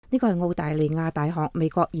呢個係澳大利亞大學美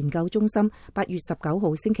國研究中心8月19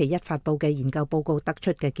號星期一發佈嘅研究報告得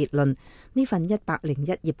出嘅結論。呢份101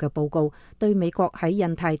頁嘅報告對美國喺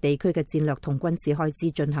印太地區嘅戰略同軍事開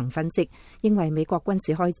支進行分析，認為美國軍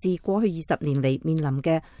事開支過去20年嚟面臨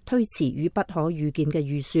嘅推遲與不可預見嘅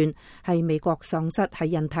預算係美國喪失喺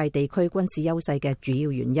印太地區軍事優勢嘅主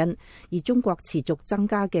要原因，而中國持續增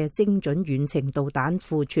加嘅精準遠程導彈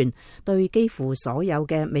庫存對幾乎所有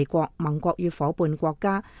嘅美國盟國與夥伴國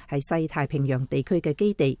家喺西太平洋地區嘅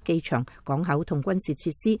基地、機場、港口同軍事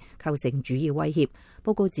設施構成主要威脅。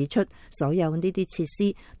報告指出，所有呢啲設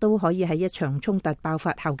施都可以喺一場衝突爆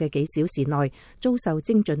發後嘅幾小時內遭受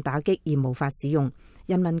精準打擊而無法使用。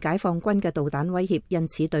人民解放軍嘅導彈威脅因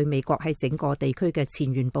此對美國喺整個地區嘅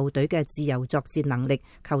前沿部隊嘅自由作戰能力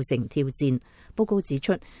構成挑戰。報告指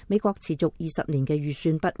出，美國持續20年嘅預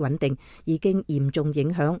算不穩定已經嚴重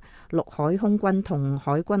影響陸海空軍同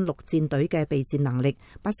海軍陸戰隊嘅備戰能力。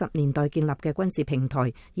80年代建立嘅軍事平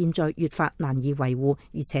台現在越發難以維護，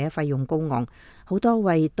而且費用高昂。好多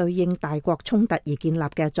為對應大國衝突而建立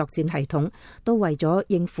嘅作戰系統都為咗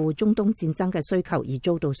應付中東戰爭嘅需求而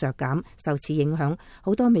遭到削減。受此影響，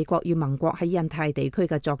好多美國與盟國喺印太地區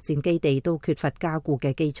嘅作戰基地都缺乏加固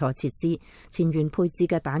嘅基礎設施，前沿配置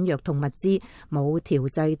嘅彈藥同物資冇調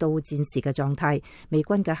製到戰時嘅狀態，美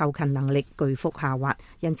軍嘅後勤能力巨幅下滑，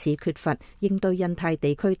因此缺乏應對印太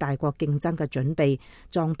地區大國競爭嘅準備、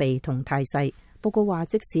裝備同態勢。報告話，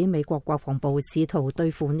即使美國國防部試圖對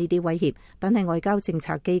付呢啲威脅，但係外交政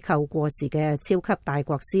策機構過時嘅超級大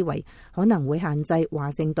國思維可能會限制華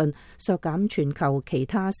盛頓削減全球其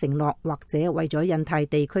他承諾，或者為咗印太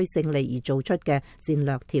地區勝利而做出嘅戰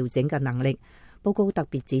略調整嘅能力。報告特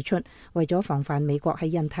別指出，為咗防範美國喺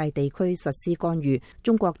印太地區實施干預，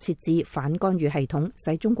中國設置反干預系統，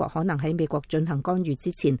使中國可能喺美國進行干預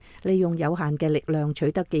之前，利用有限嘅力量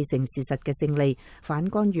取得既成事實嘅勝利。反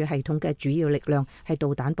干預系統嘅主要力量係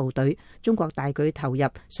導彈部隊，中國大舉投入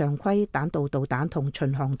常規彈道導彈同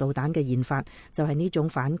巡航導彈嘅研發，就係呢種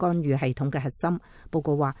反干預系統嘅核心。報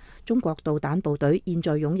告話，中國導彈部隊現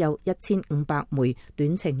在擁有1500枚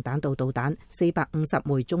短程彈道導彈、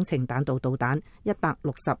450枚中程彈道導彈、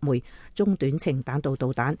160枚中短程彈道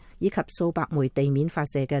導彈以及數百枚地面發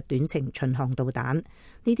射嘅短程巡航導彈。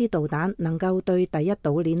呢啲導彈能夠對第一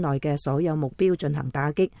島鏈內嘅所有目標進行打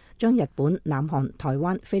擊，將日本、南韓、台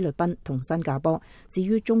灣、菲律賓同新加坡置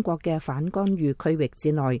於中國嘅反干預區域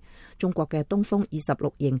之內。中國嘅東風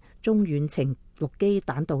26型中遠程陸基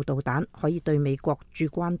彈道導彈可以對美國駐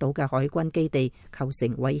關島嘅海軍基地構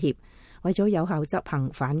成威脅。為咗有效執行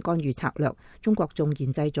反干預策略，中國仲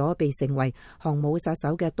研製咗被稱為航母殺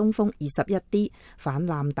手嘅東風21D 反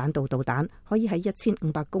艦彈道導彈，可以喺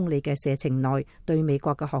1500公里嘅射程內對美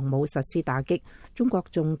國嘅航母實施打擊。中國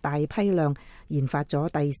仲大批量研發咗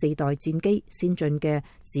第4代戰機、先進嘅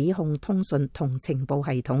指控通訊同情報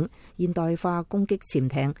系統、現代化攻擊潛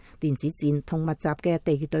艇、電子戰同密集嘅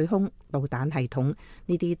地對空導彈系統。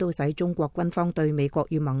呢啲都使中國軍方對美國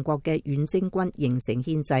與盟國嘅遠征軍形成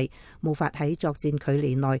牽制，無法喺作戰距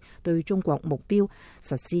離內對中國目標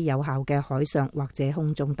實施有效嘅海上或者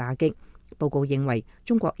空中打擊。報告認為，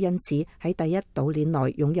中國因此喺第一島鏈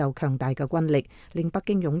內擁有強大嘅軍力，令北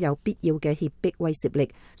京擁有必要嘅脅迫威懾力，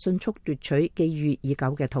迅速奪取覬覦已久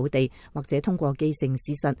嘅土地，或者通過既成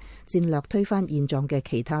事實戰略推翻現狀嘅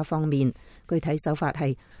其他方面。具體手法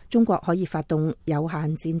係，中國可以發動有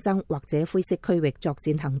限戰爭或者灰色區域作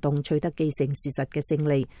戰行動，取得既成事實嘅勝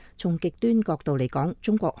利。從極端角度嚟講，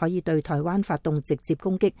中國可以對台灣發動直接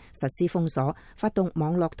攻擊，實施封鎖，發動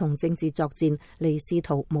網絡同政治作戰，嚟試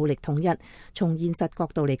圖武力統一。從現實角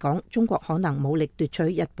度嚟講，中國可能武力奪取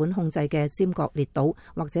日本控制嘅尖閣列島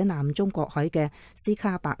或者南中國海嘅斯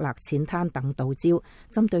卡伯勒淺灘等島礁。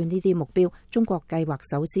針對呢啲目標，中國計劃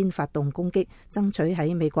首先發動攻擊，爭取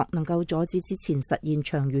喺美國能夠阻止之前實現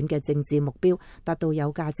長遠嘅政治目標，達到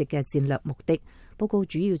有價值嘅戰略目的。報告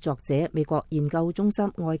主要作者、美國研究中心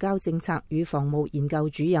外交政策與防務研究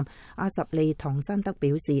主任阿什利·唐山德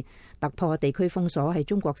表示，突破地區封鎖係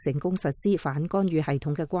中國成功實施反干預系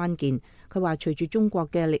統嘅關鍵。佢話，隨住中國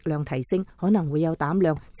嘅力量提升，可能會有膽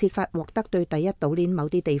量設法獲得對第一島鏈某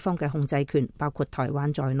啲地方嘅控制權，包括台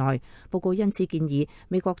灣在內。報告因此建議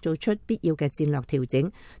美國做出必要嘅戰略調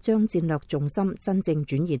整，將戰略重心真正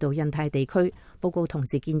轉移到印太地區。報告同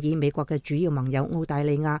時建議美國嘅主要盟友澳大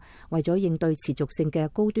利亞為咗應對持續性嘅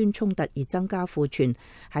高端衝突而增加庫存，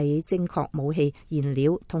喺精確武器、燃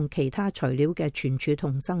料同其他材料嘅存儲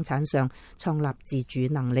同生產上創立自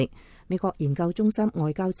主能力。美國研究中心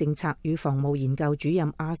外交政策與防務研究主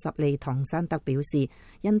任阿什利·唐山德表示，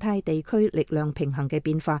印太地區力量平衡嘅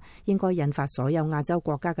變化應該引發所有亞洲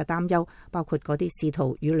國家嘅擔憂，包括嗰啲試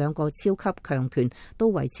圖與兩個超級強權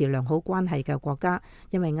都維持良好關係嘅國家，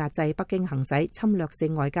因為壓制北京行使侵略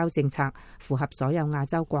性外交政策符合所有亞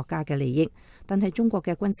洲國家嘅利益。但係中國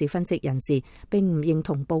嘅軍事分析人士並唔認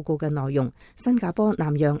同報告嘅內容。新加坡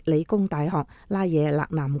南洋理工大學拉耶勒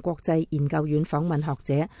南國際研究院訪問學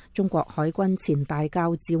者、中國海軍前大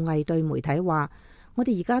校趙毅對媒體話：我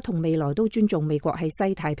哋而家同未來都尊重美國喺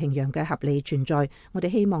西太平洋嘅合理存在，我哋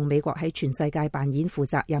希望美國喺全世界扮演負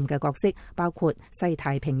責任嘅角色，包括西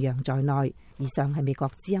太平洋在內。以上係美國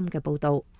之音嘅報道。